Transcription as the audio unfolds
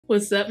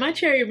What's up, my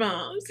cherry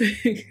bombs?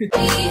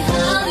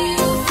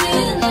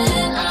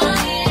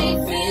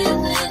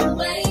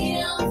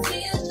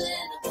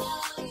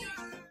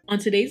 On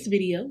today's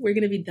video, we're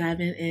going to be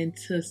diving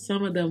into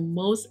some of the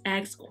most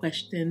asked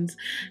questions.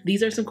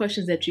 These are some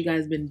questions that you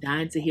guys have been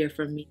dying to hear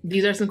from me.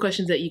 These are some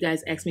questions that you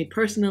guys asked me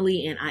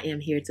personally, and I am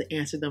here to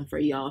answer them for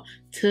y'all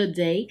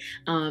today.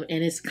 And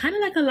it's kind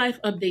of like a life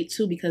update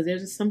too, because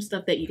there's some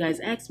stuff that you guys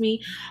asked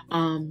me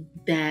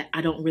that I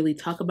don't really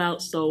talk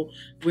about. So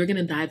we're going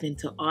to dive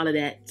into all of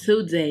that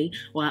today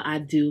while I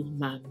do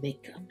my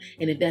makeup.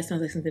 And if that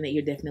sounds like something that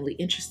you're definitely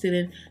interested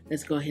in,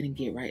 let's go ahead and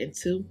get right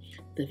into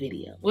the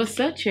video. What's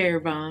up, cherry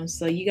bombs?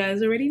 So you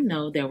guys already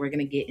know that we're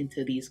gonna get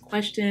into these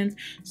questions.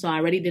 So I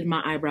already did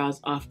my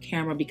eyebrows off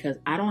camera because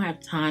I don't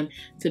have time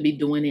to be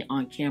doing it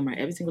on camera.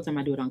 Every single time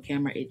I do it on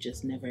camera, it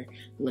just never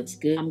looks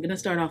good. I'm gonna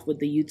start off with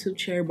the YouTube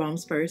cherry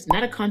bombs first.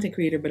 Not a content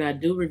creator, but I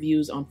do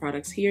reviews on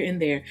products here and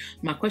there.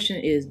 My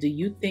question is, do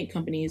you think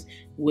companies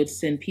would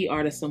send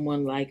PR to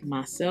someone like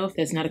myself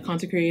that's not a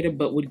content creator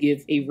but would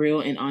give a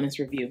real and honest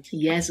review?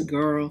 Yes,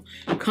 girl.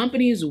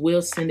 Companies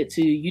will send it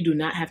to you. You do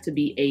not have to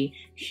be a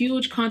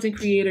huge content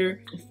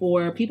creator.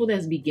 For people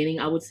that's beginning,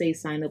 I would say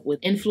sign up with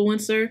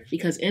Influencer,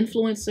 because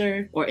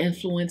Influencer or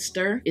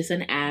Influencer is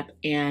an app,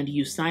 and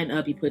you sign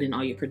up, you put in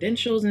all your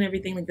credentials and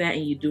everything like that,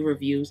 and you do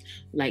reviews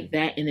like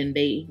that, and then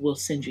they will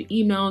send you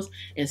emails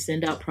and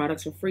send out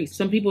products for free.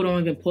 Some people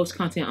don't even post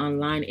content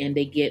online and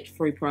they get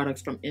free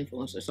products from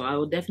Influencer. So I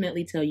will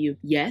definitely tell you,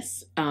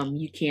 yes,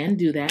 you can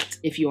do that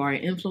if you are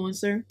an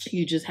influencer.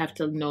 You just have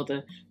to know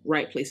the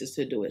right places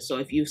to do it. So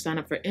if you sign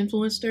up for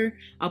Influencer,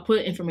 I'll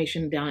put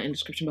information down in the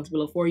description box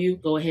below for you.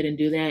 Go ahead and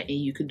do that, and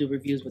you could do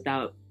reviews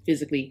without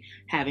physically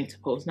having to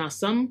post. Now,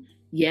 some,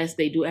 yes,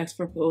 they do ask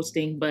for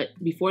posting, but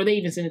before they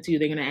even send it to you,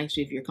 they're gonna ask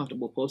you if you're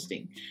comfortable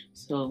posting.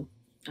 So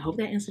I hope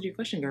that answered your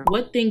question, girl.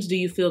 What things do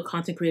you feel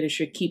content creators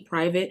should keep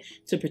private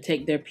to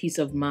protect their peace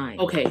of mind?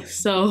 Okay,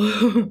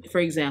 so for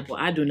example,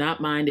 I do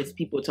not mind if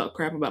people talk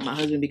crap about my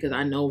husband because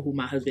I know who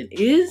my husband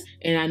is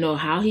and I know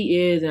how he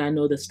is and I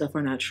know the stuff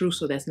are not true,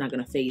 so that's not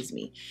gonna faze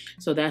me.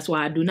 So that's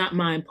why I do not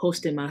mind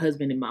posting my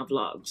husband in my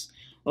vlogs,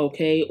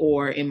 okay,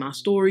 or in my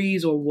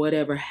stories or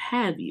whatever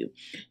have you.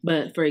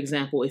 But for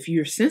example, if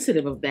you're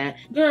sensitive of that,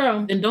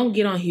 girl, then don't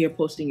get on here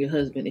posting your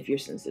husband if you're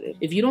sensitive.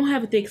 If you don't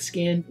have a thick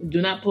skin,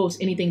 do not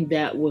post anything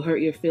that will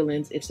hurt your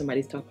feelings if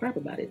somebody's talk crap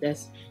about it.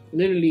 That's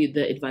literally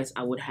the advice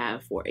I would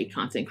have for a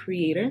content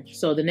creator.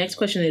 So the next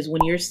question is,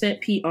 when you're sent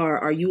PR,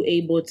 are you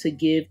able to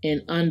give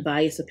an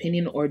unbiased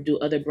opinion, or do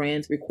other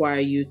brands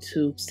require you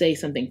to say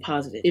something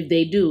positive? If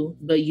they do,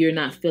 but you're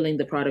not feeling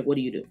the product, what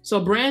do you do? So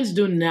brands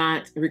do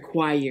not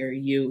require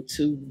you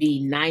to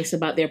be nice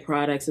about their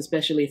products,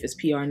 especially if it's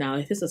PR. Now,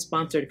 if it's a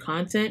sponsored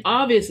content,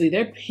 obviously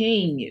they're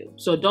paying you.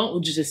 So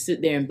don't just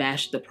sit there and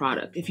bash the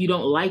product. If you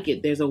don't like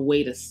it, there's a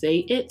way to say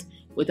it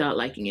without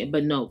liking it.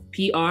 But no,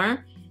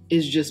 PR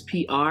is just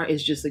PR,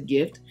 it's just a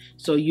gift.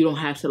 So you don't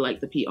have to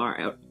like the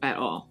PR at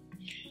all.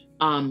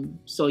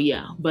 So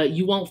yeah, but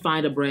you won't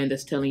find a brand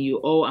that's telling you,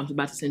 oh, I'm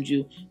about to send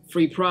you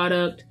free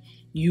product,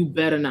 you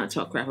better not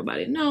talk crap about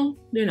it. No,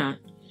 they're not.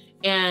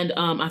 And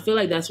I feel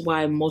like that's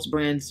why most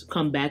brands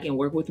come back and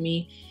work with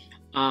me,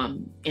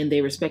 and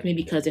they respect me,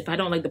 because if I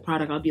don't like the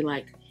product, I'll be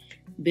like,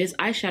 this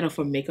eyeshadow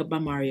from Makeup by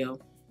Mario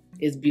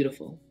is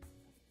beautiful.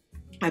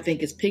 I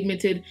think it's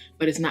pigmented,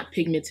 but it's not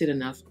pigmented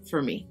enough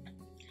for me.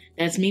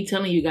 That's me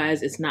telling you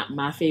guys it's not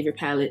my favorite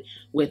palette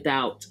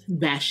without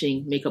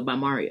bashing Makeup by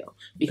Mario,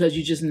 because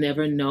you just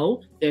never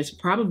know. There's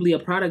probably a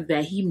product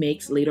that he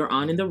makes later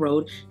on in the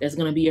road that's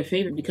going to be your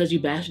favorite. Because you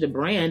bash the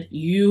brand,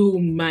 you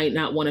might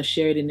not want to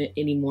share it in it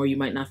anymore. You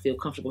might not feel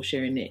comfortable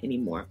sharing it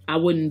anymore. I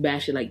wouldn't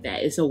bash it like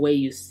that. It's a way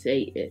you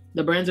say it.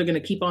 The brands are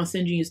going to keep on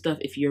sending you stuff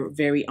if you're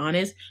very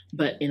honest,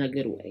 but in a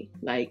good way.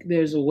 Like,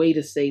 there's a way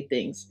to say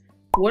things.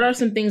 What are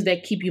some things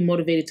that keep you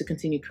motivated to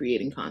continue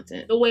creating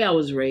content? The way I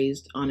was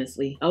raised,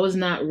 honestly. I was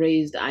not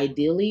raised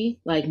ideally.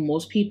 Like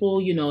most people,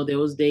 you know, there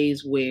was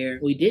days where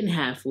we didn't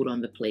have food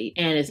on the plate,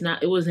 and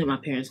it wasn't my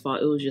parents'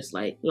 fault. It was just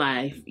like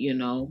life, you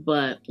know.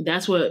 But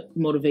that's what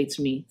motivates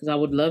me, because I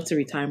would love to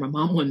retire my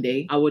mom one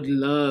day. I would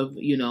love,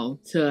 you know,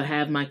 to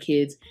have my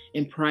kids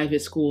in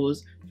private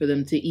schools, for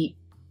them to eat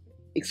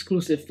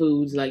exclusive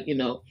foods, like, you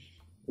know,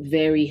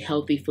 very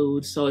healthy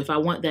foods. So if I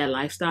want that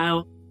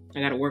lifestyle, I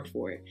gotta work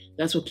for it.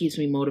 That's what keeps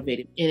me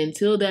motivated. And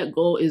until that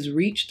goal is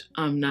reached,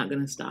 I'm not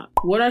gonna stop.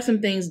 What are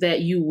some things that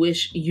you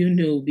wish you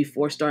knew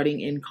before starting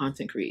in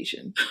content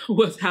creation?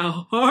 Was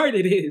how hard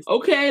it is.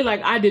 Okay,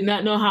 like I did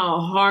not know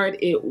how hard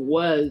it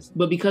was,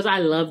 but because I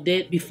loved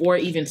it before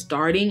even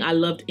starting, I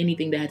loved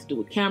anything that had to do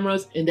with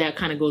cameras. And that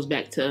kind of goes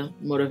back to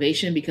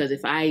motivation, because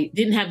if I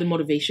didn't have the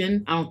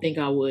motivation, I don't think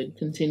I would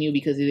continue,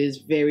 because it is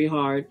very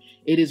hard.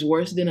 It is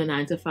worse than a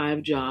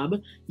 9-to-5 job.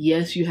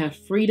 Yes, you have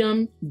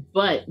freedom,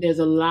 but there's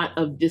a lot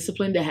of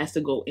discipline that has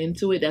to go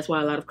into it. That's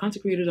why a lot of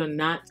content creators are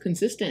not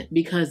consistent,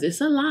 because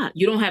it's a lot.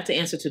 You don't have to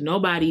answer to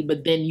nobody,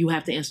 but then you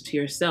have to answer to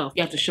yourself.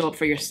 You have to show up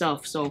for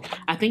yourself. So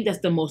I think that's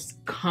the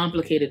most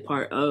complicated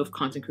part of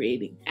content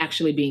creating,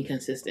 actually being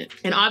consistent.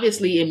 And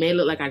obviously it may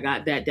look like I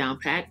got that down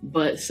packed,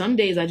 but some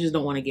days I just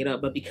don't want to get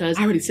up. But because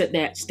I already set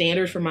that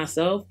standard for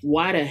myself,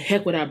 why the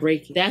heck would I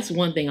break it? That's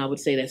one thing I would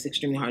say that's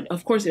extremely hard.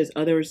 Of course there's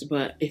others,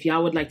 but if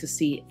y'all would like to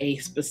see a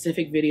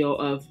specific video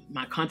of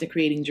my content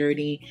creating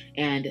journey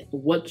and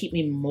what keep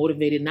me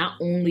motivated, not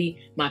only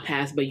my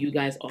past, but you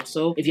guys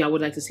also, if y'all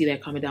would like to see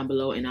that, comment down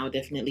below and I'll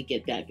definitely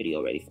get that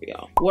video ready for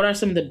y'all. What are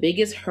some of the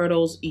biggest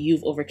hurdles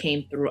you've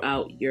overcame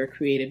throughout your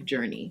creative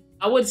journey?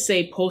 I would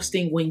say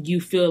posting when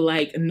you feel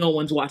like no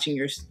one's watching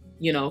your,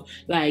 you know,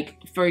 like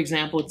for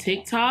example,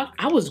 TikTok.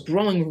 I was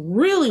growing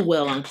really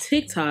well on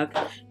TikTok,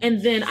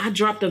 and then I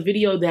dropped a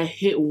video that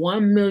hit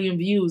 1 million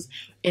views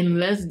in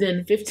less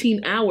than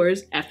 15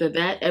 hours. After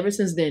that, ever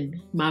since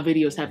then, my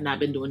videos have not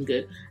been doing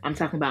good. I'm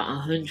talking about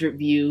 100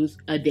 views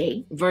a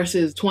day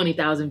versus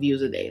 20,000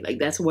 views a day. Like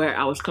that's where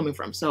I was coming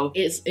from. So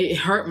it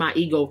hurt my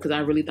ego because I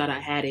really thought I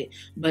had it,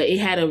 but it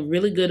had a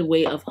really good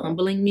way of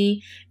humbling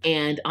me.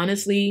 And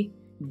honestly,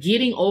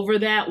 getting over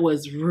that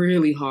was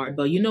really hard.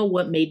 But you know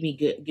what made me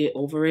get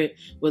over it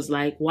was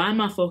like, why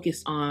am I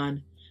focused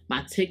on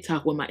my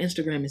TikTok when my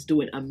Instagram is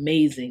doing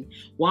amazing?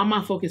 Why am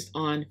I focused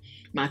on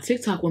my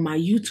TikTok when my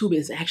YouTube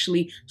is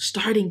actually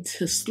starting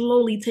to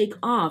slowly take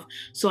off?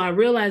 So I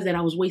realized that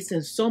I was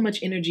wasting so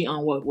much energy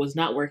on what was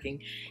not working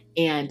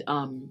and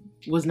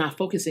was not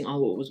focusing on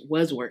what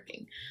was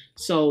working.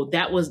 So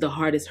that was the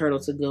hardest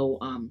hurdle to go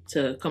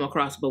to come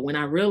across. But when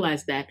I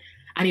realized that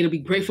I need to be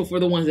grateful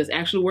for the ones that's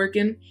actually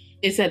working,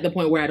 it's at the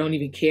point where I don't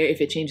even care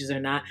if it changes or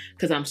not,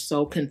 because I'm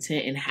so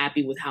content and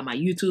happy with how my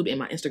YouTube and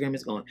my Instagram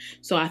is going.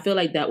 So I feel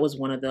like that was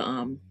one of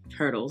the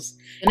hurdles.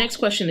 The next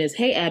question is,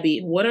 hey Abby,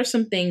 what are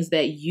some things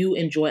that you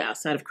enjoy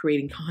outside of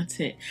creating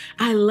content?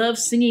 I love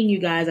singing, you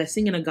guys. I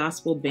sing in a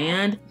gospel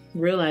band.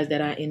 Realize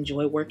that I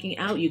enjoy working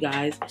out, you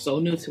guys. So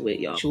new to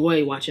it, y'all.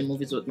 Enjoy watching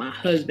movies with my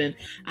husband.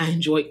 I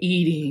enjoy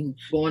eating,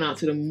 going out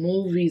to the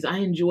movies. I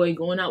enjoy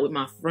going out with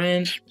my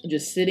friends,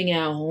 just sitting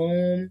at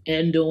home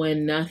and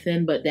doing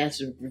nothing. But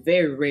that's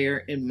very rare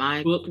in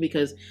my book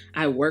because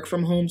I work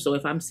from home. So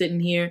if I'm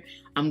sitting here,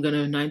 I'm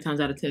gonna 9 times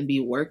out of 10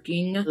 be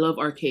working. I love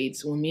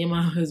arcades. When me and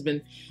my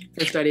husband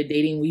first started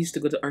dating, we used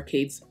to go to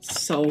arcades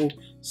so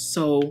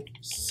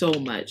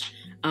much.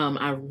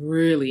 I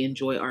really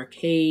enjoy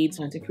arcades.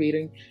 Content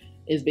creating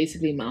is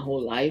basically my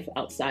whole life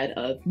outside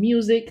of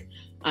music.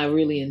 I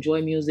really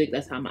enjoy music.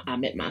 That's how I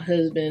met my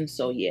husband.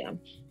 So yeah,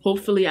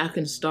 hopefully I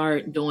can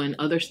start doing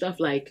other stuff,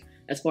 like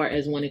as far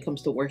as when it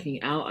comes to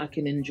working out, I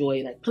can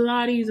enjoy like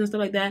Pilates and stuff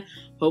like that.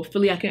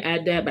 Hopefully I can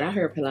add that, but I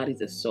heard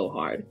Pilates is so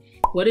hard.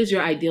 What is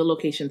your ideal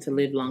location to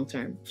live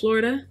long-term?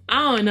 Florida?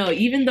 I don't know.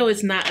 Even though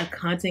it's not a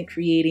content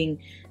creating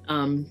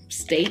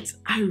state,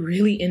 I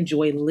really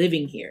enjoy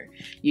living here.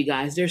 You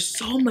guys, there's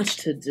so much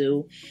to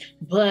do.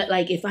 But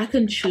like if I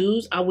can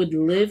choose, I would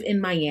live in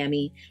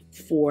Miami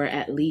for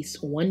at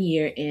least 1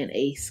 year in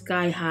a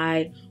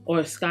sky-high or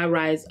a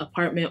sky-rise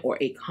apartment or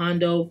a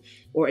condo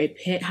or a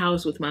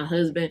penthouse with my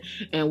husband,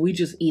 and we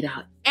just eat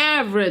out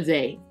every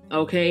day,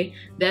 okay?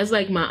 That's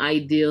like my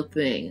ideal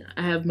thing.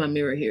 I have my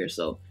mirror here,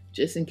 so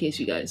just in case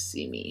you guys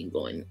see me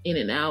going in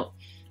and out.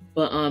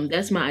 But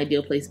that's my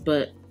ideal place.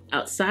 But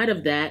outside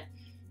of that,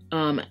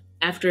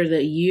 after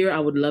the year, I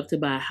would love to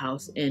buy a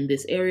house in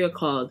this area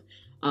called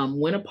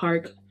Winter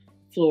Park,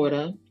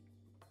 Florida,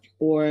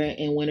 or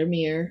in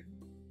Windermere.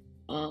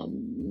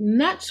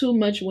 Not too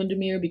much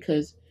Windermere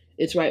because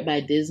it's right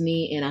by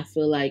Disney, and I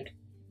feel like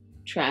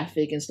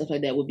traffic and stuff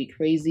like that would be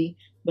crazy.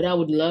 But I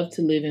would love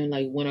to live in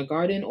like Winter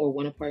Garden or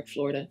Winter Park,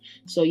 Florida.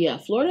 So yeah,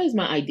 Florida is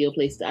my ideal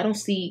place. I don't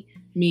see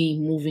me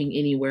moving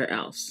anywhere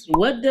else.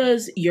 What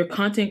does your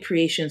content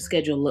creation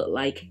schedule look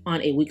like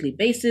on a weekly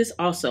basis?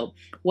 Also,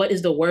 what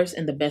is the worst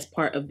and the best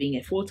part of being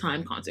a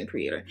full-time content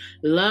creator?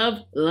 Love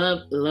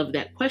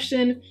that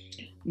question.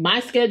 My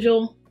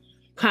schedule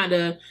kind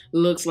of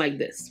looks like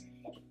this.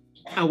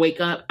 I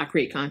wake up, I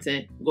create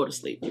content, go to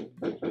sleep.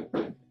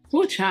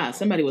 Oh child,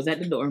 somebody was at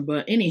the door.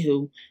 But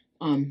anywho,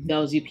 that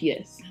was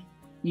UPS.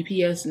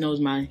 UPS knows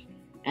my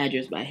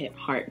address by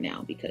heart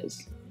now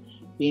because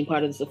being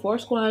part of the Sephora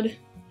squad,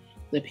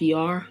 the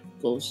PR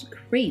goes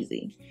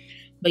crazy.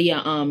 But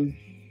yeah,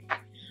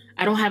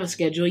 I don't have a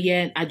schedule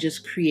yet. I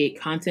just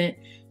create content.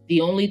 The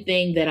only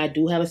thing that I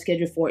do have a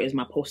schedule for is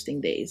my posting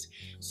days.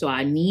 So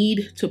I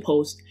need to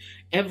post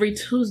every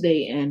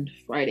Tuesday and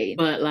Friday.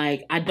 But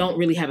like, I don't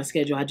really have a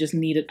schedule. I just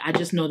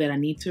know that I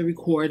need to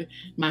record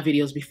my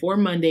videos before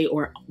Monday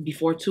or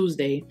before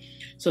Tuesday.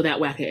 So that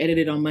way I can edit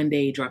it on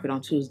Monday, drop it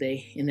on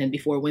Tuesday, and then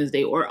before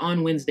Wednesday or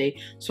on Wednesday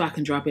so I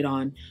can drop it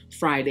on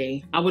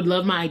Friday. I would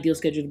love my ideal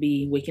schedule to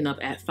be waking up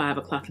at 5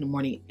 o'clock in the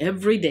morning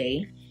every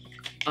day,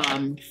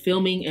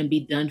 filming and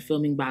be done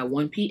filming by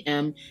 1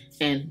 p.m.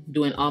 and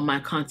doing all my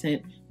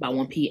content by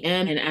 1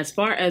 p.m. And as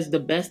far as the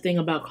best thing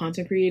about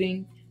content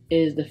creating,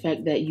 is the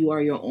fact that you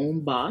are your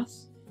own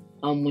boss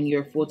when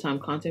you're a full-time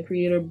content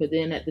creator, but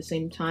then at the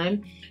same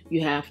time,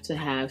 you have to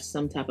have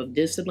some type of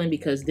discipline,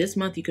 because this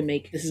month you can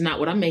make, this is not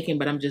what I'm making,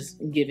 but I'm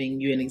just giving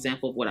you an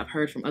example of what I've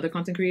heard from other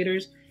content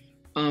creators.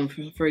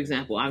 For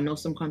example, I know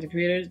some content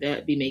creators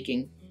that be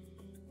making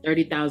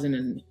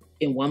 $30,000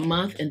 in 1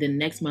 month, and then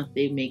next month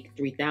they make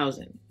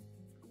 $3,000.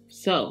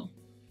 So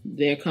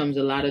there comes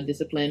a lot of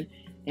discipline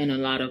and a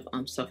lot of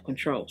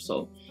self-control.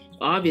 So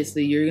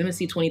obviously you're gonna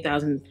see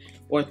 $20,000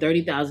 or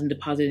 $30,000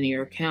 deposited in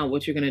your account.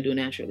 What you're gonna do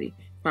naturally?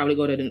 Probably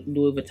go to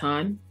Louis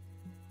Vuitton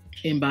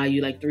and buy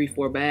you like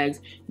 3-4 bags,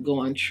 go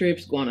on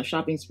trips, go on a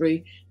shopping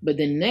spree. But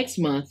then next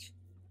month,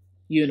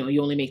 you know,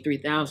 you only make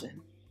 $3,000.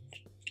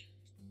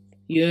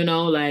 You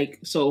know, like,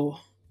 so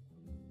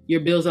your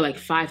bills are like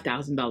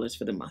 $5,000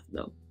 for the month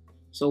though.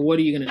 So what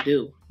are you gonna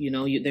do? You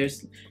know,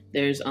 there's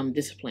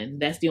discipline.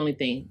 That's the only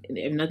thing.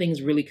 If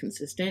nothing's really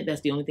consistent,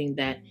 that's the only thing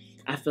that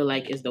I feel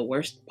like is the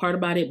worst part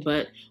about it.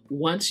 But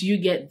once you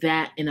get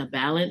that in a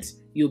balance,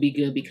 you'll be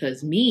good.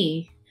 Because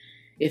me,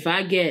 if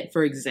I get,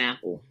 for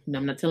example, and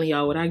I'm not telling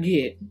y'all what I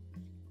get,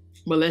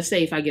 but let's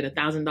say if I get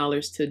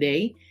 $1,000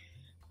 today,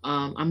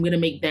 I'm gonna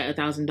make that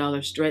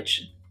 $1,000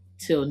 stretch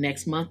till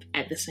next month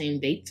at the same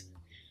date.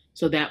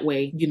 So that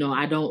way, you know,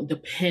 I don't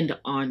depend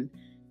on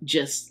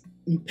just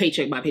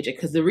paycheck by paycheck.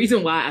 Because the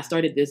reason why I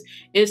started this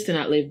is to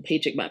not live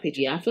paycheck by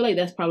paycheck. I feel like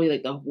that's probably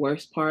like the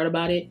worst part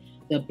about it.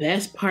 The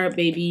best part,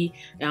 baby,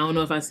 I don't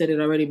know if I said it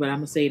already, but I'm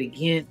gonna say it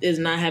again, is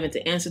not having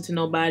to answer to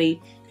nobody.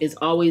 It's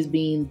always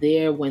being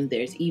there when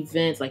there's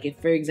events. Like if,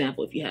 for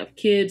example, if you have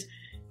kids,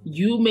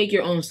 you make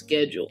your own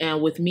schedule.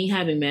 And with me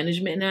having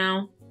management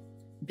now,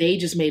 they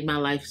just made my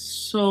life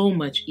so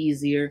much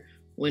easier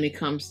when it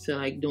comes to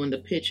like doing the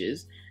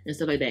pitches and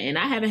stuff like that. And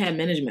I haven't had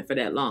management for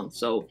that long.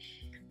 So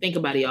think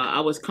about it, y'all. I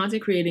was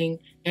content creating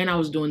and I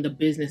was doing the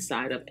business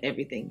side of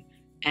everything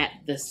at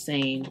the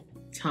same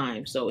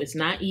time. So it's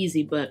not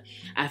easy, but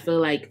I feel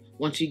like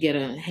once you get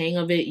a hang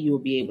of it, you will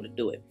be able to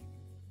do it.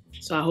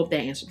 So I hope that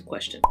answered the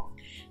question.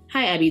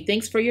 Hi, Abby.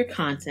 Thanks for your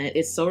content.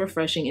 It's so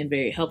refreshing and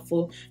very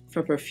helpful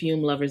for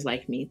perfume lovers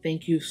like me.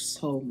 Thank you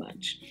so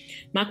much.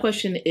 My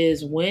question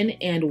is, when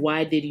and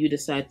why did you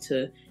decide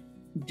to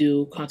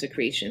do content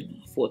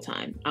creation full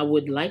time? I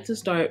would like to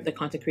start the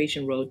content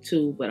creation road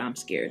too, but I'm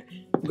scared.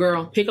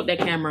 Girl, pick up that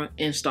camera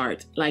and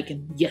start like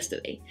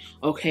yesterday,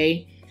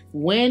 okay?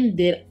 When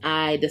did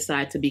I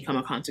decide to become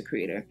a content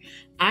creator?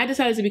 I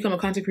decided to become a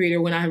content creator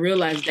when I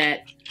realized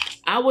that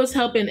I was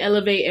helping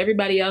elevate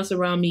everybody else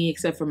around me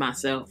except for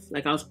myself.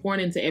 Like I was pouring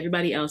into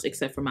everybody else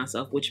except for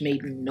myself, which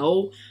made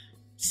no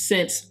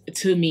sense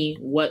to me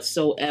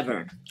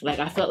whatsoever. Like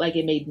I felt like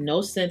it made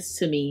no sense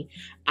to me.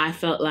 I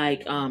felt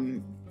like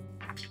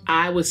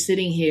I was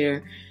sitting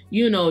here,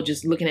 you know,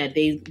 just looking at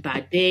day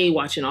by day,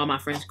 watching all my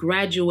friends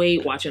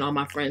graduate, watching all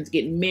my friends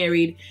get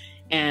married.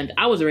 And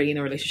I was already in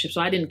a relationship,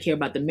 so I didn't care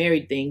about the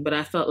married thing, but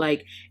I felt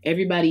like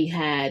everybody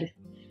had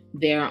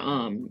their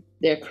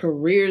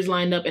careers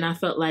lined up, and I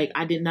felt like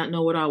I did not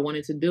know what I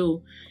wanted to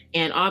do.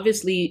 And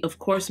obviously, of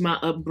course, my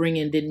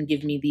upbringing didn't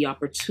give me the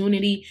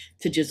opportunity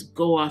to just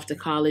go off to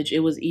college.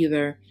 It was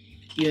either,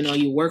 you know,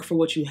 you work for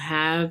what you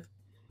have,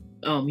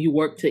 you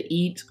work to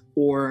eat,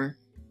 or,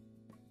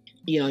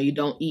 you know, you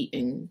don't eat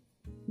and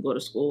go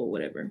to school or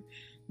whatever.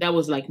 That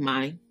was like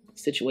my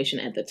situation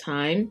at the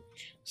time.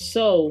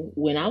 So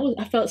when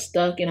I felt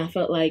stuck and I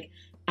felt like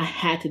I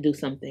had to do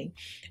something.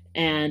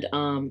 And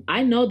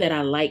I know that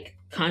I like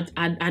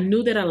I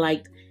knew that I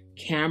liked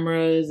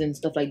cameras and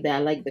stuff like that. I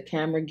like the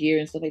camera gear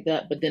and stuff like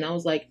that. But then I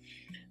was like,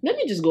 let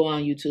me just go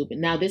on YouTube.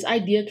 And now this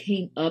idea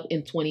came up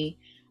in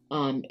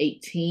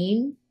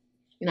 2018.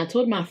 And I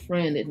told my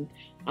friend, and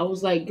I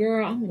was like,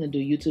 girl, I'm going to do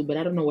YouTube, but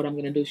I don't know what I'm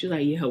going to do. She was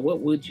like, yeah, what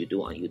would you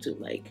do on YouTube?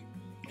 Like,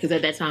 because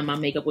at that time, my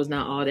makeup was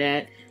not all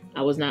that.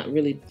 I was not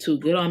really too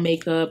good on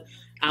makeup.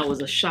 I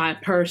was a shy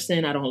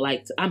person.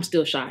 I'm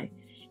still shy.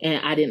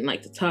 And I didn't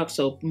like to talk.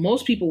 So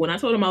most people, when I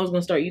told them I was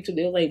going to start YouTube,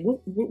 they were like,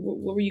 what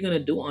were you going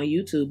to do on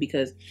YouTube?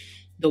 Because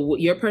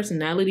your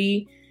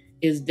personality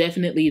is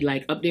definitely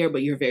like up there,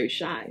 but you're very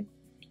shy.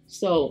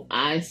 So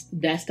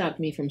that stopped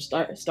me from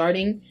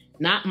starting.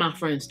 Not my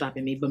friends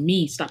stopping me, but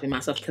me stopping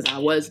myself, because I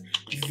was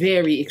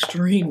very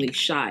extremely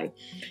shy.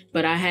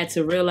 But I had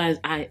to realize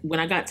when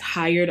I got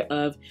tired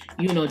of,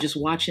 you know, just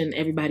watching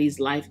everybody's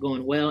life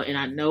going well, and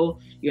I know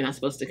you're not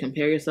supposed to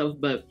compare yourself,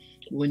 but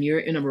when you're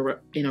in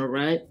a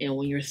rut and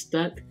when you're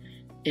stuck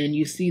and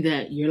you see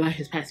that your life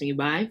is passing you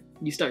by,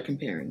 you start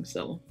comparing.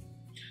 So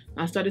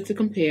I started to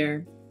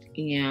compare,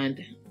 and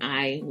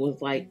I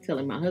was like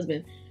telling my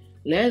husband,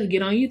 let's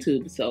get on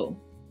YouTube. So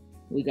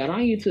we got on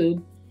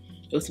YouTube.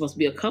 It was supposed to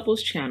be a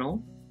couples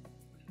channel.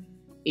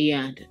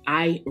 And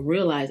I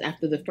realized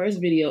after the first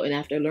video and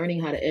after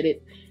learning how to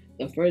edit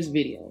the first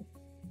video,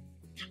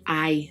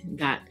 I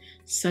got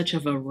such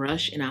of a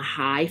rush and a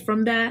high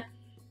from that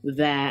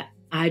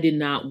I did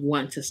not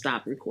want to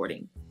stop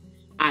recording.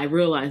 I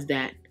realized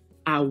that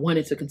I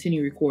wanted to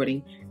continue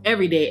recording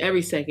every day,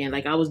 every second.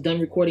 Like I was done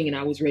recording and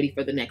I was ready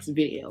for the next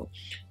video.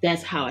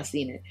 That's how I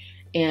seen it.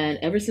 And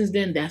ever since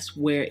then, that's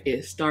where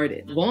it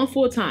started. Going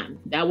full-time,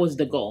 that was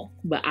the goal.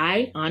 But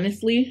I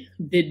honestly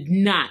did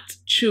not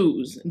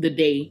choose the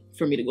day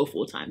for me to go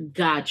full-time.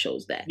 God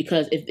chose that.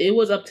 Because if it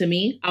was up to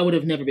me, I would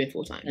have never been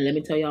full-time. And let me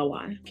tell y'all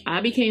why.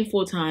 I became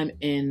full-time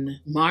in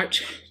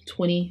March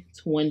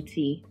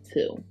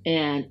 2022.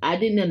 And I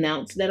didn't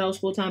announce that I was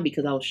full-time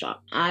because I was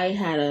shocked. I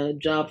had a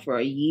job for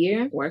a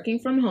year working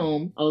from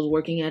home. I was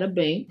working at a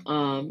bank,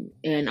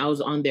 and I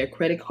was on their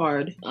credit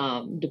card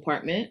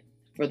department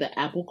for the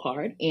Apple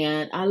card.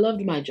 And I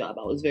loved my job.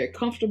 I was very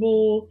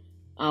comfortable.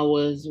 I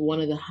was one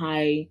of the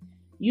I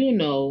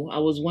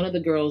was one of the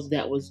girls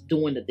that was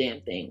doing the damn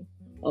thing.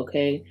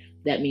 Okay.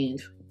 That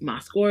means my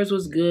scores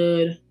was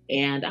good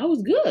and I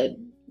was good.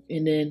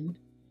 And then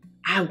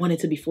I wanted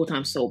to be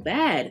full-time so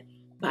bad,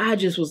 but I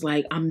just was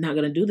like, I'm not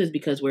going to do this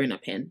because we're in a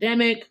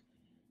pandemic.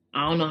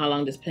 I don't know how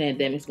long this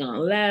pandemic's going to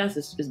last.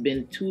 It's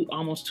been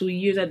almost 2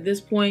 years at this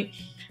point,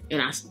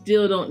 and I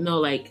still don't know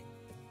like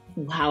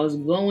how it's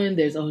going.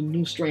 There's a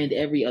new strand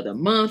every other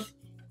month.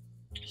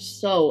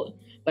 So,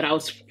 but I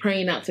was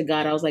praying out to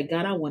God. I was like,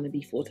 God, I want to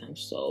be full-time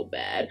so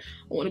bad.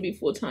 I want to be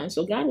full-time.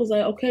 So God was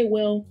like, okay,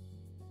 well,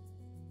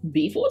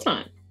 be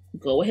full-time.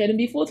 Go ahead and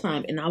be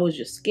full-time. And I was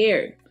just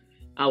scared.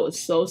 I was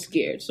so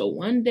scared. So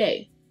one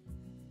day,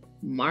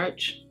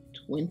 March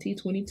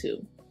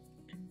 2022,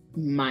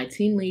 my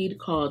team lead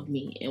called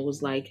me and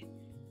was like,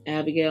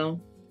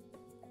 Abigail,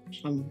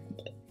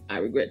 I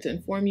regret to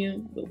inform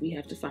you, but we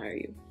have to fire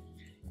you.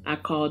 I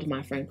called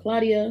my friend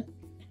Claudia.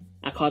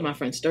 I called my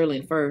friend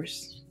Sterling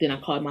first. Then I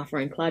called my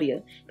friend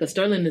Claudia because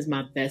Sterling is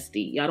my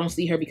bestie. Y'all don't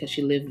see her because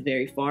she lives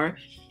very far,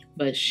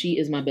 but she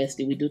is my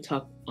bestie. We do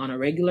talk on a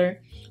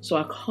regular. So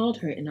I called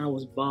her and I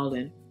was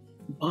bawling,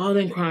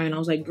 crying. I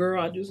was like,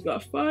 girl, I just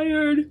got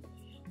fired.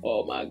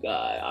 Oh my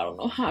God, I don't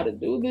know how to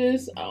do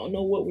this. I don't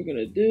know what we're going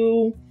to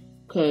do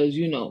because,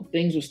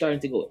 things were starting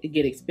to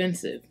get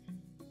expensive.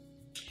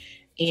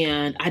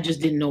 And I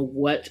just didn't know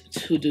what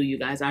to do, you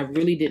guys. I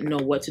really didn't know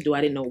what to do.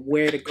 I didn't know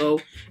where to go.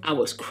 I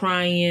was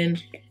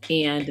crying,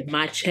 and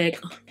my check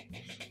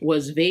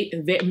was me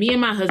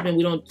and my husband.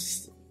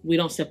 We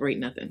don't separate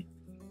nothing.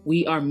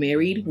 We are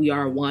married. We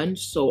are one.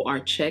 So our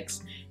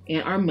checks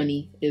and our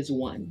money is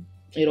one.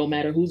 It don't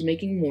matter who's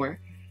making more.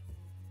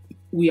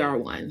 We are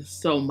one.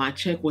 So my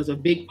check was a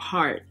big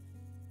part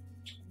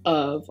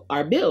of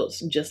our bills,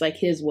 just like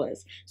his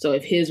was. So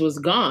if his was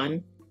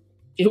gone,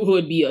 it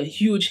would be a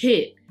huge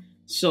hit.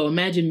 So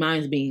imagine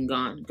mine's being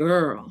gone.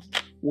 Girl,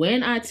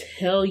 when I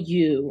tell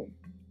you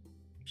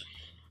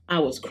I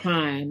was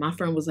crying, my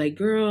friend was like,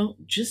 girl,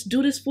 just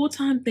do this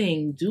full-time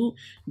thing. Do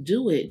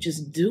it.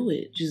 Just do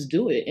it. Just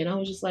do it. And I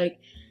was like,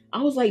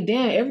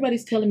 damn,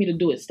 everybody's telling me to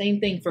do it. Same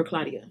thing for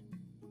Claudia.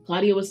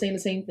 Claudia was saying the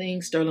same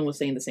thing. Sterling was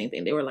saying the same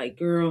thing. They were like,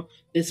 girl,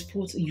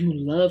 you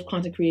love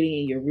content creating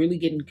and you're really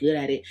getting good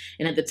at it.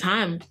 And at the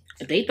time,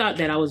 they thought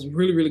that I was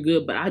really, really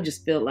good, but I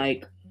just felt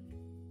like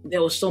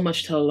there was so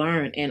much to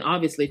learn. And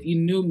obviously, if you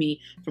knew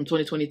me from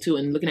 2022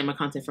 and looking at my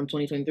content from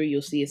 2023,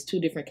 you'll see it's two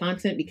different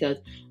content because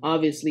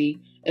obviously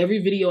every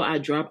video I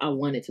drop, I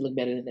want it to look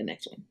better than the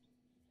next one.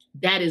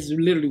 That is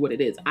literally what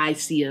it is. I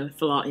see a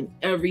flaw in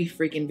every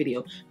freaking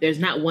video. There's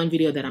not one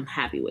video that I'm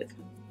happy with.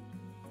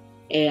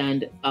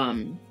 And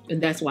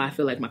that's why I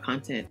feel like my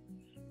content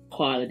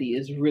quality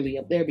is really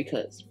up there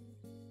because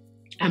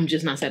I'm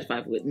just not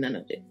satisfied with none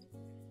of it.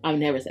 I'm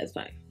never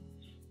satisfied.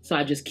 So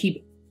I just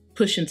keep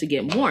pushing to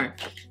get more.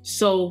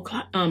 So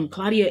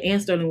Claudia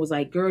and Sterling was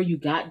like, girl, you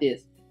got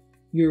this.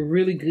 You're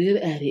really good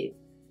at it.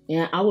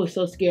 And I was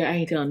so scared. I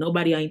ain't telling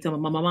nobody. I ain't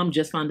telling my mom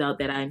just found out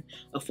that I'm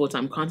a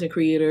full-time content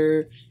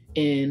creator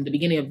in the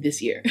beginning of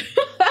this year.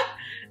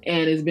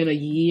 And it's been a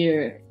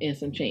year and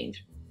some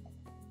change.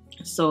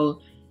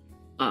 So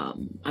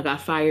I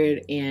got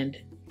fired and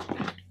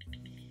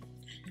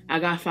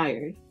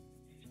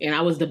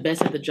I was the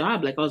best at the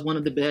job. Like I was one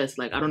of the best.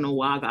 Like, I don't know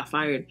why I got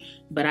fired,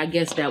 but I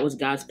guess that was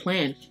God's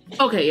plan.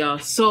 Okay, y'all.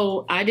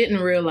 So I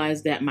didn't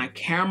realize that my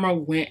camera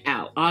went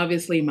out.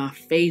 Obviously my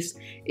face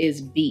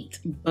is beat,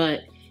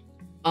 but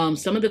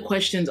some of the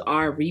questions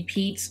are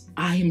repeats.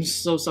 I am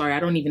so sorry. I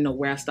don't even know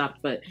where I stopped,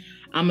 but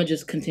I'm gonna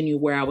just continue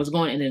where I was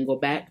going and then go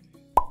back.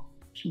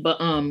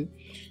 But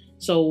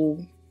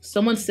so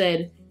someone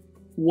said,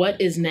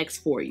 what is next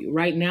for you?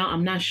 Right now,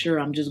 I'm not sure.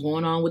 I'm just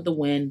going on with the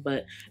wind,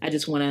 but I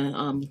just want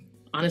to,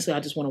 honestly,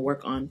 I just want to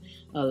work on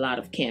a lot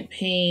of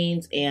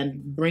campaigns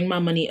and bring my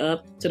money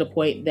up to the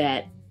point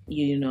that,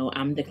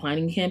 I'm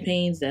declining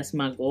campaigns. That's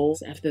my goal.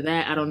 After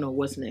that, I don't know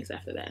what's next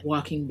after that.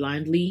 Walking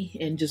blindly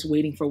and just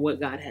waiting for what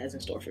God has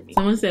in store for me.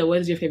 Someone said, what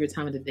is your favorite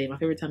time of the day? My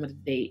favorite time of the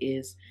day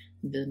is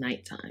the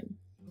nighttime.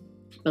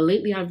 But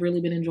lately, I've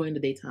really been enjoying the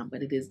daytime,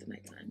 but it is the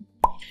nighttime.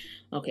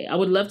 Okay, I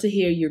would love to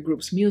hear your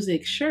group's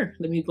music. Sure,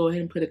 let me go ahead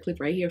and put a clip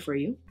right here for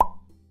you.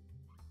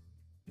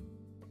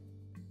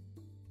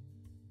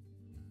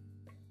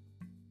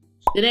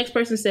 The next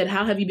person said,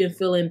 how have you been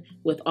feeling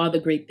with all the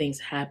great things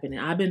happening?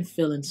 I've been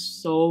feeling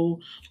so,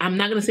 I'm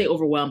not going to say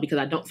overwhelmed because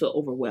I don't feel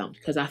overwhelmed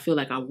because I feel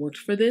like I worked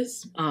for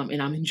this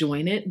and I'm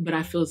enjoying it, but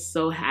I feel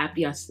so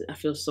happy. I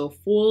feel so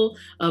full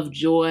of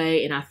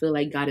joy, and I feel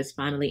like God has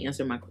finally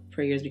answered my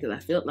prayers because I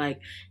felt like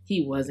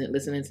he wasn't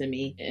listening to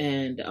me.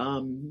 And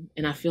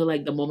I feel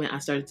like the moment I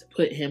started to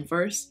put him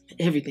first,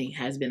 everything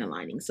has been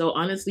aligning. So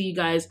honestly, you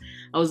guys,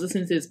 I was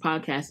listening to this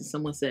podcast and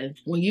someone said,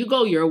 when you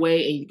go your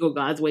way and you go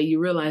God's way, you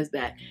realize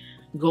that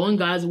going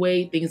God's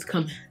way, things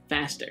come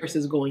faster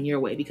versus going your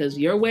way, because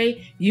your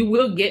way, you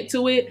will get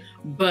to it,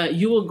 but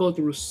you will go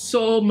through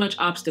so much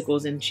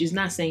obstacles. And she's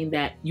not saying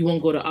that you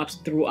won't go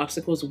through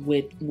obstacles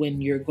when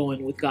you're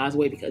going with God's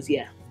way, because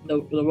yeah,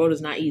 the road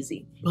is not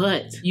easy,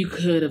 but you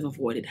could have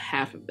avoided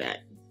half of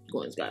that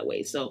going God's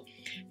way. So,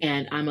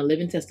 and I'm a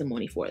living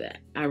testimony for that.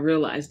 I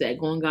realized that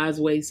going God's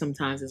way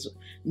sometimes is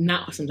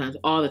not sometimes,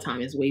 all the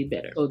time is way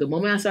better. So the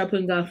moment I started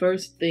putting God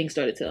first, things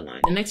started to align.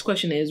 The next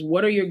question is,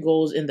 what are your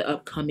goals in the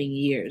upcoming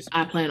years?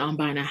 I plan on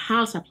buying a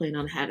house. I plan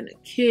on having a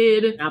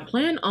kid. I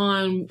plan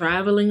on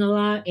traveling a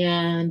lot,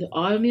 and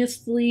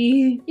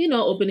obviously, you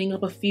know, opening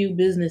up a few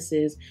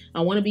businesses. I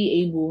want to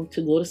be able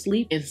to go to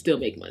sleep and still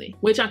make money,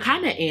 which I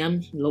kind of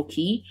am low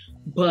key.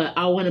 But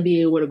I want to be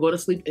able to go to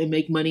sleep and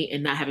make money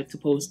and not have it to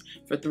post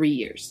for 3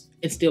 years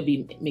and still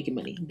be making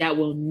money. That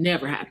will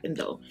never happen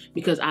though,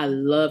 because I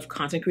love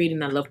content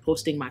creating. I love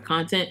posting my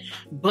content,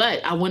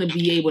 but I want to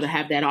be able to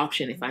have that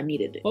option if I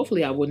needed it.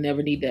 Hopefully I would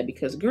never need that,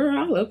 because girl,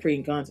 I love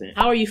creating content.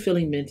 How are you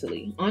feeling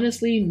mentally?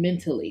 Honestly,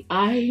 mentally,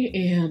 I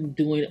am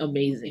doing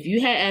amazing. If you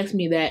had asked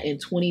me that in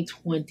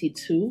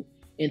 2022,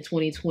 in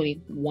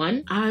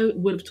 2021, I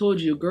would have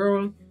told you,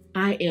 girl,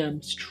 I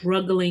am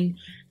struggling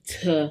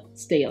to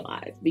stay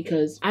alive,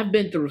 because I've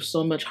been through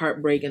so much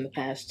heartbreak in the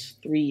past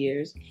 3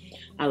 years.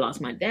 I lost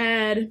my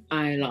dad.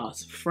 I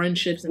lost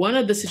friendships. One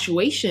of the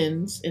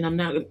situations, and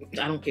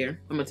I don't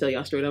care, I'm gonna tell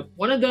y'all straight up.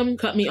 One of them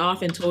cut me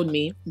off and told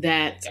me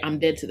that I'm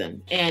dead to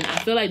them. And I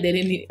feel like they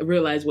didn't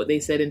realize what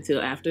they said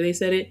until after they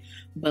said it.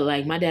 But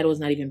like, my dad was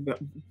not even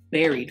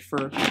buried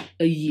for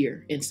a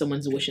year and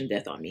someone's wishing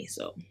death on me.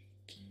 So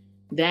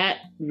that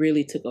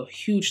really took a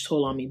huge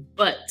toll on me.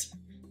 But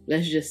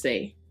let's just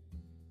say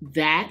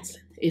that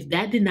if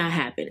that did not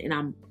happen,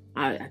 and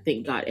I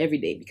thank God every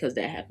day because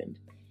that happened.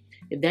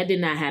 If that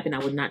did not happen, I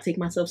would not take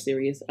myself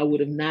serious. I would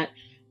have not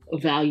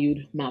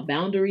valued my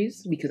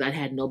boundaries, because I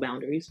had no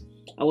boundaries.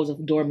 I was a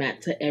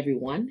doormat to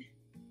everyone.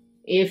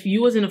 If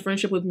you was in a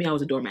friendship with me, I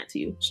was a doormat to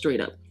you, straight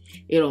up.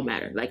 It don't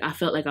matter. Like, I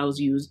felt like I was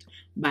used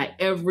by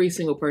every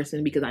single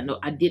person because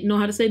I didn't know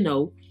how to say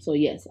no. So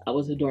yes, I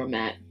was a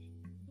doormat.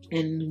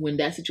 And when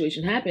that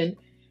situation happened,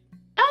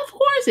 of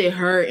course it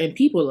hurt, and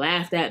people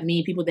laughed at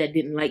me. People that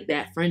didn't like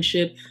that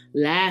friendship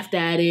laughed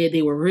at it.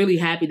 They were really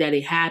happy that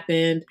it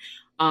happened.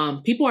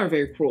 People are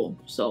very cruel,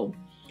 so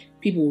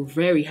people were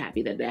very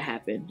happy that that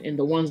happened. And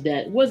the ones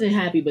that wasn't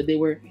happy, but they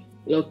were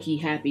low-key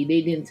happy,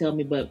 they didn't tell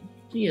me, but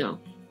you know,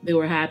 they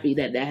were happy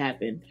that that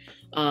happened.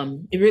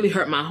 It really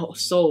hurt my whole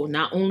soul.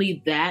 Not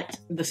only that,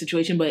 the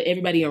situation, but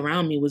everybody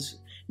around me was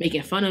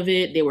making fun of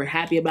it. They were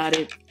happy about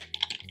it.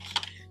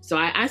 So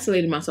I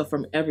isolated myself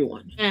from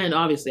everyone. And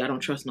obviously I don't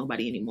trust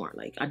nobody anymore.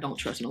 Like, I don't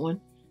trust no one.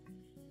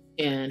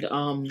 And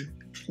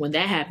when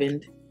that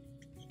happened,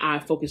 I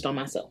focused on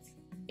myself.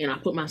 And I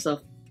put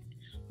myself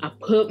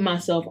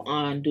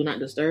on Do Not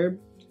Disturb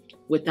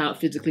without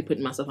physically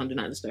putting myself on Do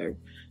Not Disturb.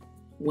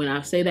 When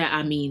I say that,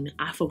 I mean,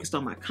 I focused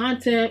on my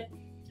content.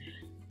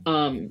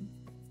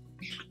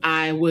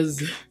 I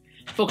was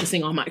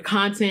focusing on my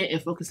content and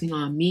focusing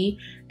on me.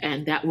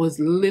 And that was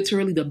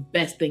literally the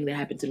best thing that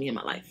happened to me in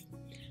my life.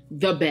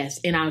 The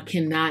best. And I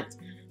cannot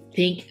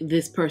thank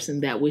this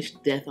person that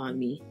wished death on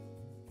me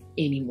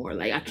anymore.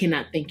 Like, I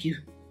cannot thank you.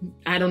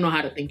 I don't know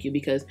how to thank you,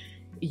 because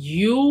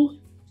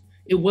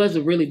it was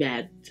a really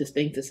bad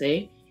thing to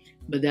say,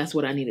 but that's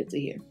what I needed to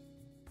hear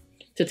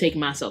to take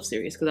myself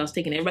serious, because I was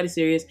taking everybody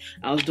serious.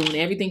 I was doing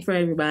everything for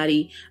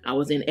everybody. I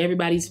was in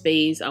everybody's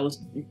face.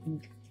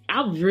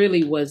 I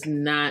really was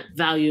not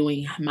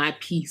valuing my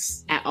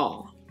peace at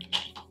all.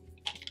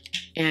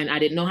 And I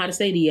didn't know how to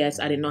say yes.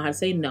 I didn't know how to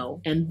say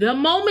no. And the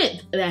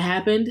moment that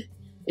happened,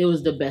 it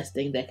was the best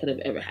thing that could have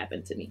ever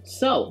happened to me.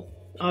 So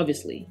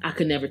obviously I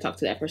could never talk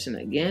to that person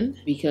again,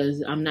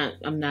 because I'm not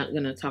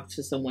going to talk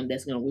to someone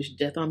that's going to wish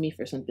death on me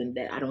for something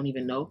that I don't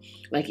even know.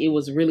 Like, it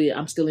was really,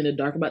 I'm still in the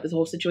dark about this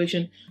whole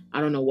situation.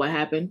 I don't know what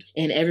happened.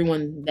 And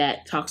everyone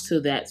that talks to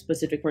that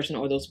specific person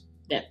or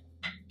that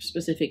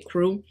specific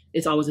crew,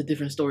 it's always a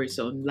different story.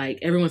 So like,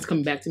 everyone's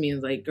coming back to me and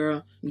is like,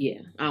 girl,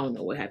 yeah, I don't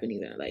know what happened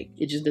either. Like,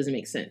 it just doesn't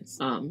make sense.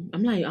 I'm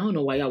like, I don't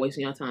know why y'all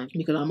wasting y'all time,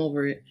 because I'm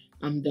over it.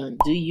 I'm done.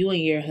 Do you and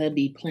your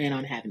hubby plan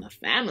on having a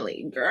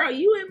family? Girl,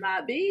 you in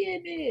my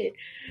business.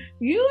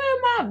 You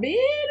in my business.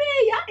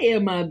 Y'all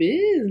in my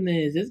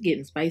business. It's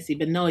getting spicy.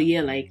 But no,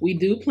 yeah, like, we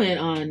do plan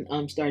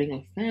on starting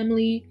a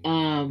family.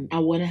 I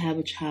want to have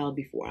a child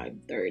before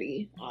I'm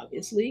 30,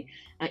 obviously.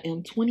 I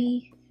am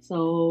 20.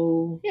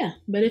 So yeah,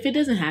 but if it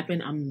doesn't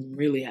happen, I'm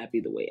really happy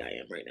the way I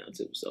am right now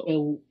too.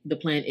 So the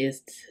plan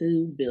is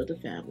to build a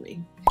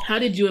family. How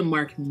did you and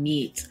Mark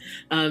meet?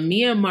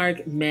 Me and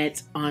Mark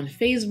met on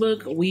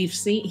Facebook.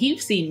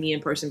 He's seen me in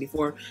person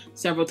before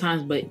several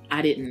times, but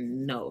I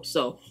didn't know.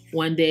 So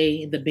one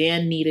day the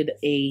band needed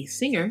a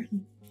singer,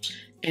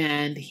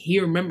 and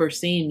he remembers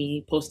seeing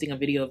me posting a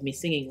video of me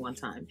singing one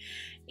time,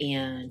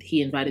 and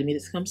he invited me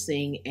to come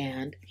sing,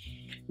 and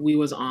we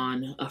was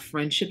on a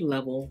friendship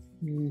level.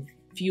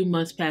 Few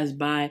months passed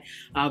by.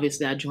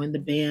 Obviously, I joined the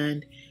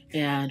band,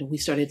 and we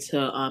started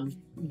to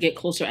get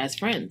closer as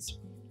friends.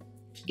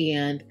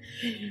 And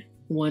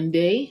one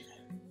day,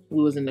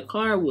 we was in the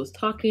car, we was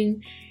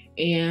talking,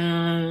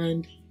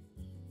 and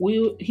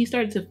he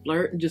started to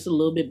flirt just a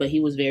little bit, but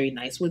he was very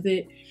nice with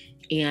it.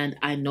 And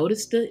I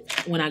noticed it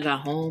when I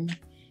got home.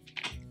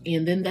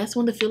 And then that's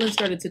when the feelings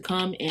started to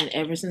come. And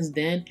ever since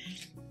then,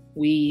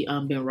 we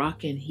been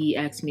rocking. He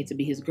asked me to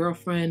be his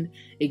girlfriend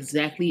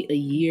exactly a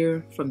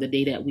year from the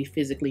day that we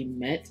physically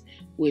met,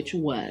 which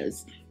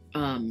was,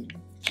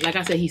 like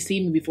I said, he's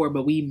seen me before,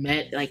 but we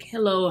met like,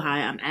 hello, hi,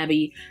 I'm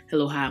Abby.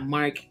 Hello, hi, I'm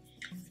Mark.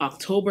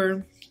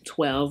 October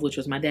 12, which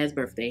was my dad's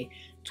birthday,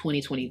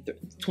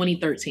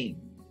 2013.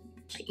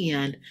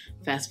 And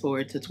fast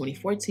forward to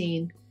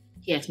 2014,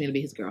 he asked me to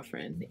be his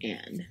girlfriend,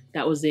 and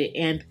that was it.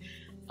 And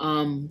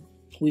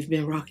we've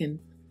been rocking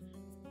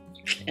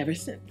ever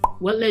since.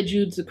 What led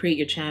you to create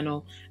your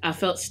channel? I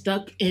felt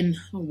stuck in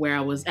where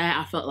I was at.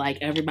 I felt like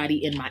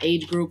everybody in my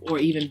age group, or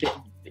even a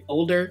bit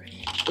older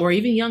or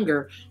even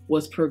younger,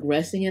 was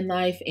progressing in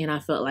life, and I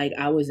felt like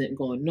I wasn't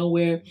going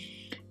nowhere.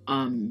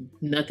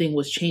 Nothing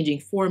was changing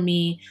for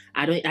me.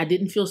 I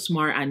didn't feel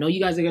smart. I know you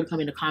guys are gonna come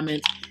in the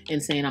comments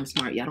and saying I'm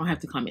smart. Y'all don't have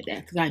to comment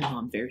that, because I know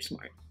I'm very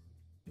smart.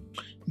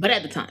 But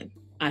at the time,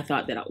 I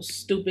thought that I was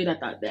stupid. I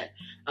thought that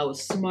I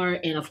was smart.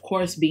 And of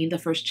course, being the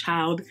first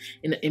child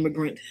in an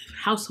immigrant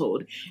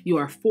household, you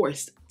are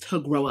forced to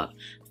grow up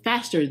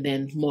faster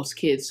than most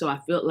kids. So I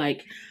felt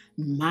like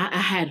I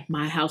had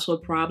my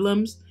household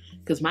problems,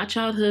 because my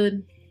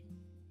childhood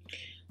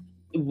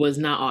was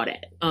not all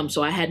that.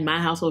 So I had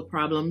my household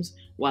problems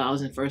while I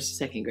was in first,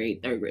 second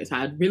grade, third grade. So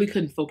I really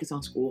couldn't focus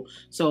on school.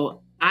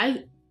 So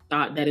I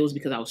thought that it was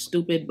because I was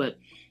stupid, but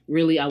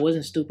really, I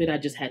wasn't stupid. I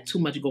just had too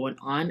much going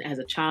on as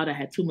a child. I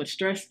had too much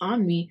stress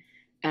on me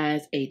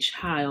as a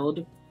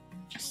child.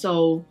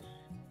 So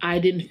I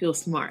didn't feel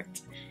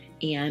smart.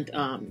 And,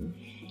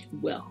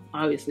 well,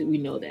 obviously we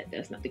know that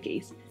that's not the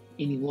case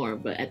anymore.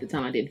 But at the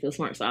time, I didn't feel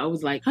smart. So I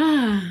was like,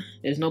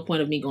 there's no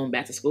point of me going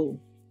back to school.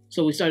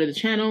 So we started the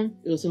channel.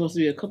 It was supposed to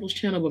be a couples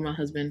channel, but my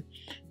husband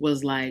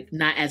was like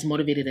not as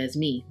motivated as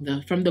me.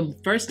 From the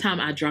first time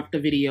I dropped the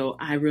video,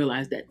 I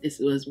realized that this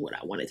was what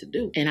I wanted to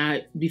do.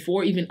 And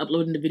before even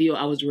uploading the video,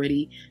 I was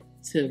ready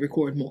to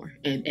record more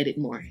and edit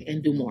more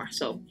and do more.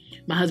 So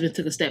my husband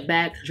took a step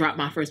back, dropped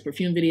my first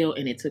perfume video,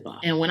 and it took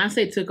off. And when I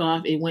say took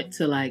off, it went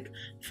to like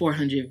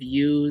 400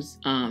 views,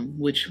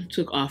 which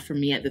took off for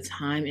me at the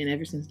time. And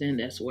ever since then,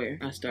 that's where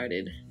I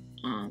started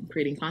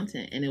creating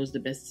content, and it was the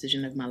best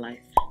decision of my life.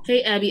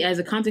 Hey Abby, as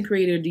a content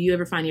creator, do you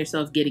ever find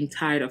yourself getting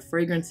tired of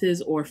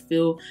fragrances or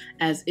feel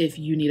as if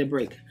you need a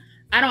break?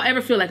 I don't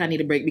ever feel like I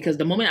need a break, because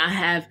the moment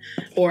I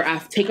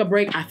take a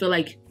break, I feel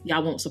like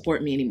y'all won't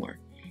support me anymore.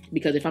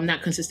 Because if I'm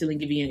not consistently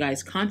giving you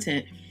guys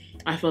content,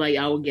 I feel like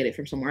y'all will get it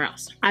from somewhere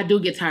else. I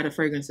do get tired of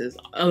fragrances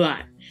a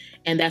lot.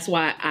 And that's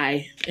why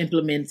I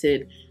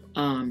implemented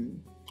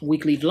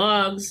weekly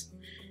vlogs.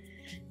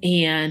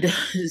 And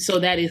so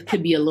that it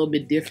could be a little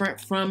bit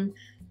different from,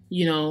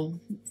 you know,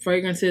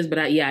 fragrances. But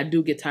I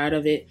do get tired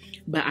of it.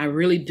 But I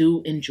really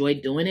do enjoy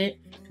doing it.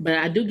 But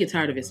I do get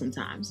tired of it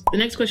sometimes. The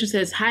next question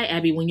says, hi,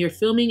 Abby, when you're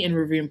filming and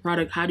reviewing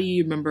product, how do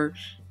you remember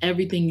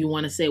everything you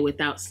want to say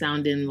without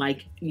sounding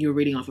like you're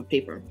reading off a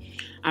paper?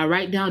 I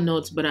write down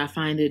notes, but I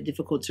find it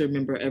difficult to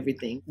remember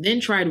everything. Then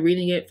tried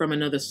reading it from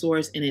another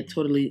source, and it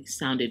totally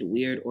sounded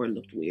weird or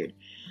looked weird.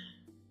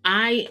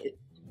 I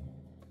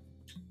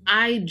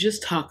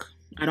just talk.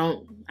 I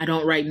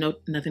don't write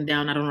nothing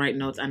down. I don't write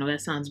notes. I know that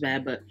sounds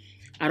bad, but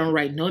I don't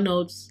write no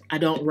notes. I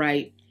don't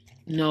write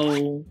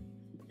no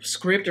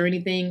script or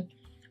anything.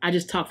 I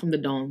just talk from the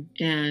dome.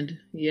 And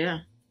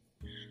yeah,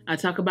 I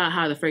talk about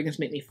how the fragrance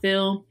made me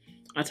feel.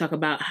 I talk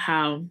about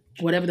how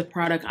whatever the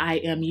product I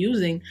am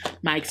using,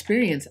 my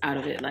experience out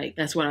of it. Like,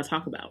 that's what I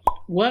talk about.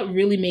 What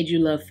really made you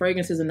love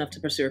fragrances enough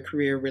to pursue a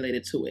career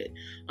related to it?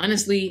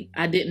 Honestly,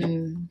 I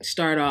didn't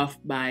start off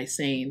by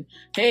saying,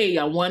 hey,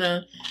 I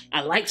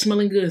like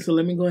smelling good, so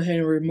let me go ahead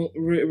and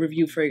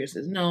review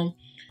fragrances. No,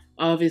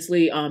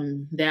 obviously,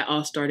 that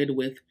all started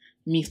with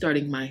me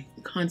starting my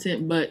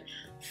content. But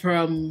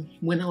from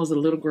when I was a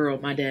little girl,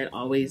 my dad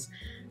always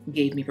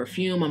gave me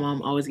perfume. My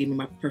mom always gave me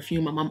my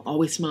perfume. My mom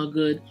always smelled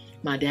good.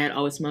 My dad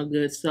always smelled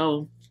good.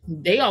 So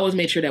they always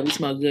made sure that we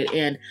smelled good.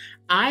 And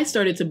I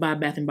started to buy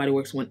Bath & Body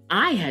Works when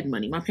I had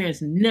money. My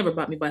parents never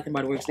bought me Bath &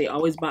 Body Works. They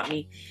always bought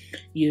me,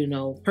 you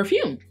know,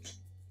 perfume.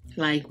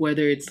 Like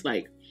whether it's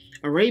like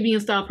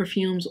Arabian style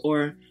perfumes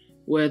or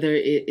whether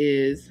it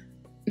is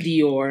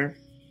Dior,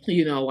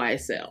 you know,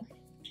 YSL.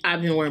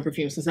 I've been wearing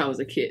perfume since I was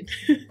a kid.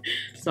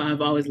 So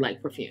I've always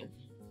liked perfume.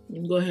 I'm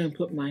gonna go ahead and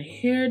put my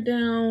hair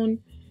down.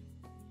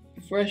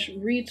 Fresh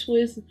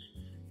retwist.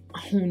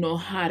 I don't know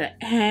how to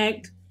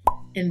act.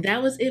 And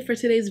that was it for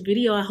today's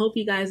video. I hope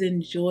you guys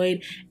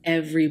enjoyed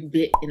every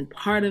bit and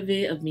part of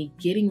it, of me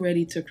getting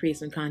ready to create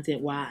some content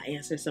while I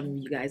answer some of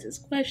you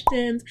guys'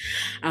 questions.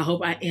 I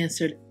hope I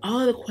answered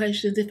all the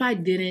questions. If I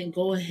didn't,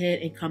 go ahead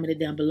and comment it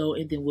down below,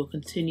 and then we'll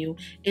continue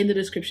in the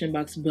description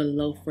box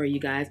below for you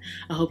guys.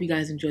 I hope you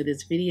guys enjoyed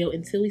this video.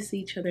 Until we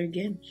see each other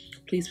again,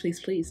 please, please,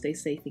 please stay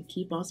safe and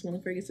keep on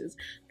smelling fragrances.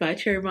 Bye,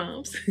 cherry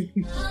bombs.